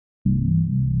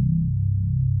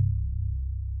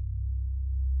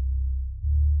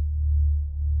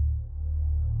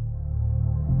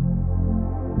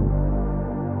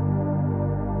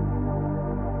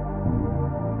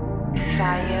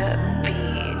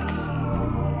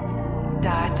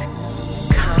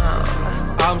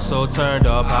so turned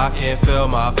up, I can't feel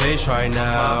my face right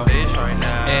now.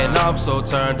 And I'm so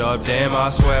turned up, damn, I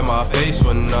swear my face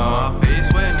went numb.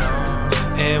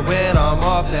 And when I'm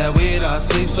off that weed, I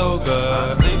sleep so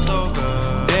good.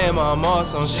 Damn, I'm on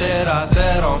some shit, I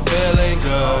said I'm feeling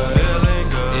good.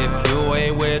 If you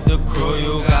ain't with the crew,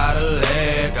 you gotta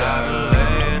lay it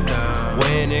down.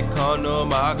 When it come to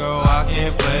my girl, I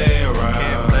can't play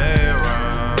around.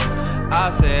 I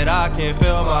said I can't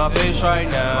feel my face right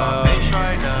now.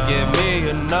 Give me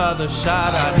another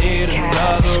shot, I need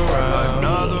another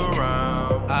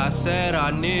round. I said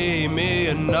I need me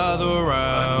another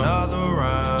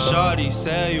round. Shorty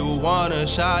said you wanna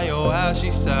shot, yo, how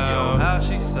she sound?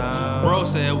 Bro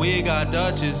said we got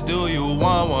Dutchess, do you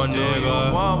want one,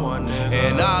 nigga?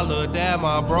 And I looked at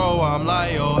my bro, I'm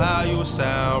like, yo, how you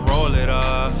sound? Roll it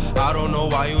up. I don't know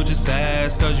why you just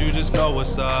ask, cause you just know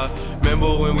what's up.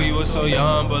 Remember when we were so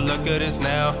young, but look at us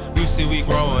now. You see we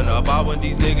growing up. I want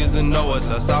these niggas to know it's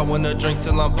us. I wanna drink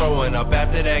till I'm throwing up.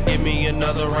 After that, give me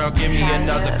another round, give me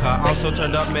another cut. I'm so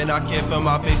turned up, man, I can't feel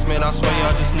my face, man. I swear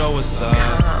y'all just know what's up.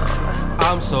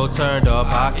 I'm so turned up,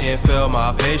 I can't feel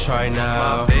my face right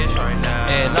now.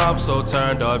 And I'm so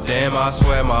turned up, damn, I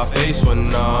swear my face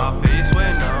went numb.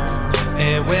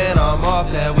 And when I'm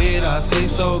off that weed, I sleep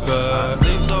so good.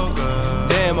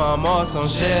 Damn, I'm on some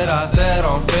shit, I said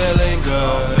I'm feeling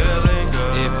good.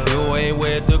 If you ain't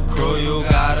with the crew, you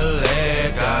gotta lay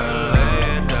it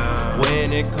down.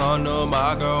 When it come to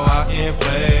my girl, I can't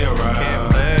play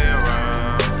around.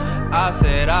 I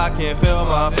said I can't feel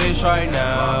my face right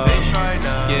now.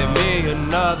 Give me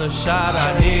another shot,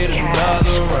 I need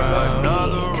another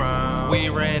round. We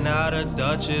ran out of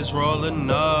Dutchess, roll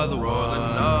another one.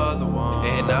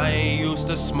 And I ain't used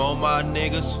to smoke, my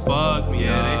niggas fuck me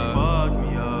up.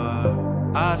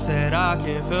 I said I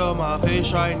can't feel my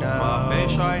face right now.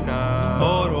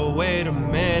 Hold on, wait a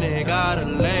minute, gotta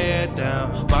lay it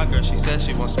down. My girl, she said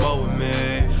she won't smoke with me.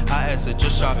 I asked her,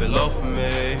 just drop it low for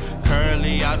me.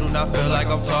 Currently, I do not feel like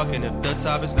I'm talking if the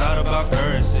topic's not about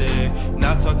currency.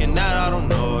 Not talking that, I don't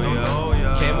know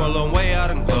ya. Came a long way, I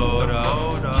done glowed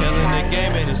up. Killing the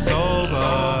game and it's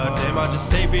over. Damn, I just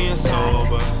say being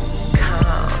sober.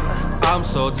 I'm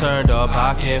so turned up,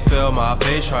 I can't feel my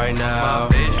face right now.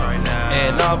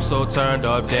 And I'm so turned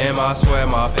up, damn, I swear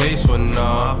my face went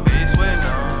numb.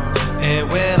 And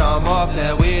when I'm off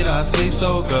that weed, I sleep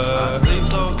so good.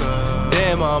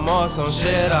 Damn, I'm on some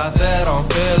shit, I said I'm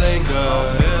feeling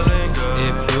good.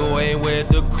 If you ain't with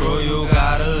the crew, you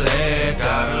gotta lay it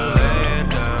down.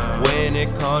 When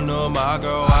it come to my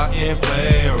girl, I can't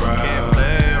play around.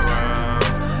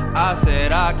 I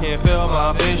said I can't feel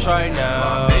my face right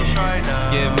now.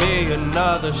 Give me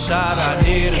another shot, I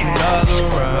need another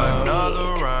round.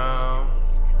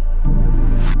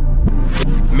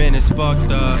 Man, it's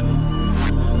fucked up.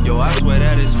 Yo, I swear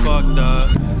that it's fucked up.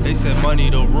 They said money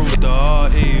the root of all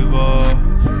evil,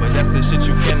 but that's the shit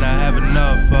you cannot have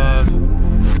enough of.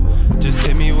 Just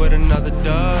hit me with another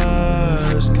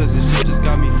dose, cause this shit just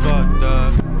got me fucked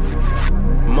up.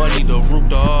 Money the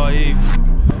root of all evil,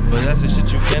 but that's the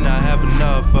shit you cannot have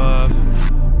enough of.